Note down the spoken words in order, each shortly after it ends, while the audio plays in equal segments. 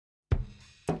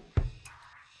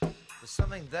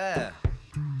something there.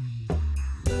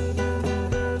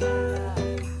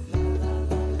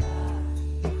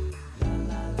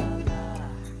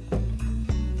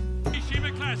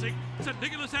 Sheema Classic. St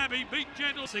Nicholas Abbey beat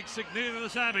Gentle. St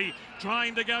Nicholas Abbey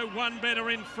trying to go one better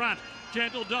in front.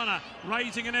 Gentle Donna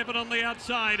raising an effort on the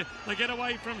outside. They get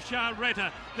away from Charretta.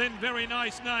 Then Very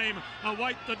Nice Name.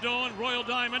 Await the Dawn. Royal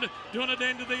Diamond doing it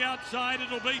end to the outside.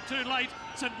 It'll be too late.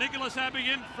 St Nicholas Abbey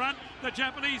in front. The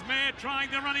Japanese mare trying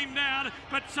to run him down,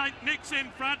 but St Nick's in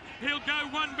front. He'll go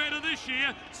one better this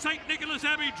year. St Nicholas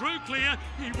Abbey drew clear.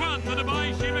 He won the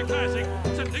Dubai Sheema